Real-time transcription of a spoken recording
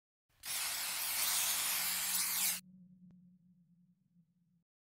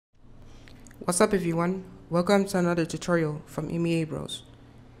What's up everyone, welcome to another tutorial from MEA Bros.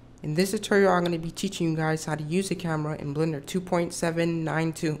 In this tutorial I'm going to be teaching you guys how to use the camera in Blender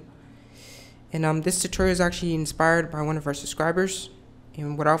 2.792. And this tutorial is actually inspired by one of our subscribers.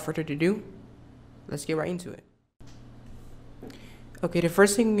 And without further ado, let's get right into it. Okay, the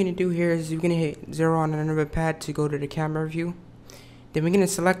first thing we're going to do here is we're going to hit 0 on another pad to go to the camera view. Then we're going to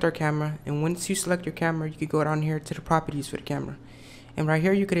select our camera, and once you select your camera, you can go down here to the properties for the camera. And right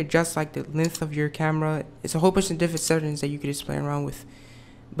here you could adjust like the length of your camera. It's a whole bunch of different settings that you could just play around with.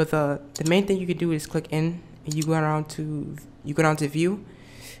 But the main thing you could do is click in, and you go down to view.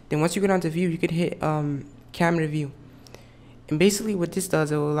 Then once you go down to view, you could hit camera view. And basically what this does,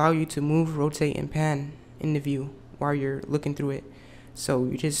 it will allow you to move, rotate, and pan in the view while you're looking through it. So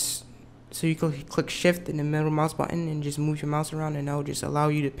you click shift in the middle mouse button and just move your mouse around, and that will just allow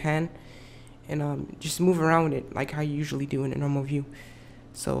you to pan and just move around with it like how you usually do in a normal view.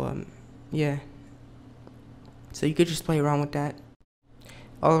 So yeah, so you could just play around with that.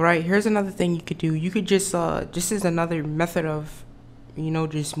 Alright, here's another thing you could do. You could just this is another method of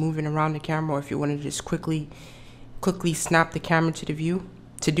just moving around the camera, or if you want to just quickly snap the camera to the view.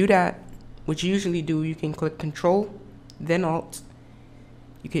 To do that, what you usually do, you can click Control then Alt.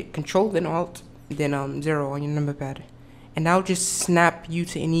 You get Control then Alt then 0 on your number pad, and that'll just snap you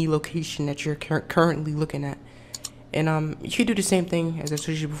to any location that you're currently looking at. And you can do the same thing as I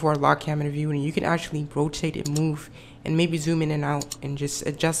showed you before, lock camera view, and you can actually rotate and move and maybe zoom in and out and just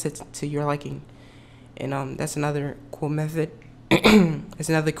adjust it to your liking. And that's another cool method. It's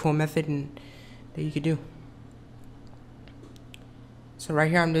another cool method that you could do. So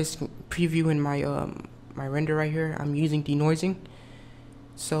right here I'm just previewing my my render right here. I'm using denoising.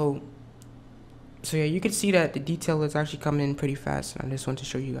 So yeah, you can see that the detail is actually coming in pretty fast. I just want to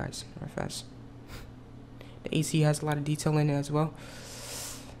show you guys right fast. The AC has a lot of detail in it as well.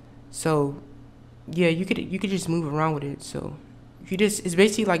 So yeah, you could just move around with it. So it's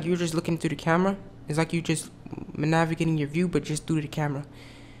basically like you're just looking through the camera. It's like you just navigating your view, but just through the camera.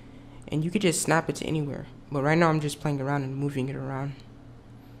 And you could just snap it to anywhere. But right now I'm just playing around and moving it around,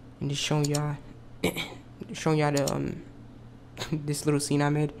 and just showing y'all the this little scene I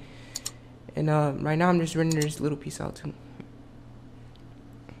made. And right now I'm just rendering this little piece out too.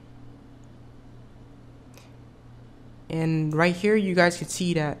 And right here you guys can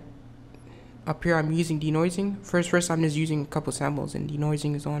see that up here I'm using denoising. First I'm just using a couple samples, and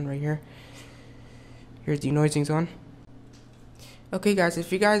denoising is on right here. Here's denoising's on. Okay guys,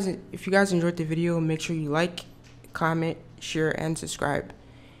 if you guys enjoyed the video, make sure you like, comment, share, and subscribe.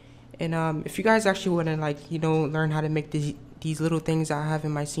 And if you guys actually want to learn how to make these little things I have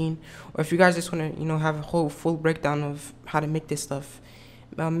in my scene, or if you guys just want to have a whole full breakdown of how to make this stuff,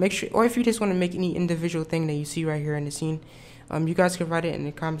 make sure, or if you just want to make any individual thing that you see right here in the scene, you guys can write it in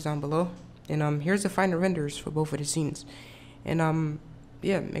the comments down below. And here's the final renders for both of the scenes. And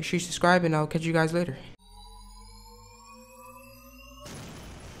yeah, make sure you subscribe, and I'll catch you guys later.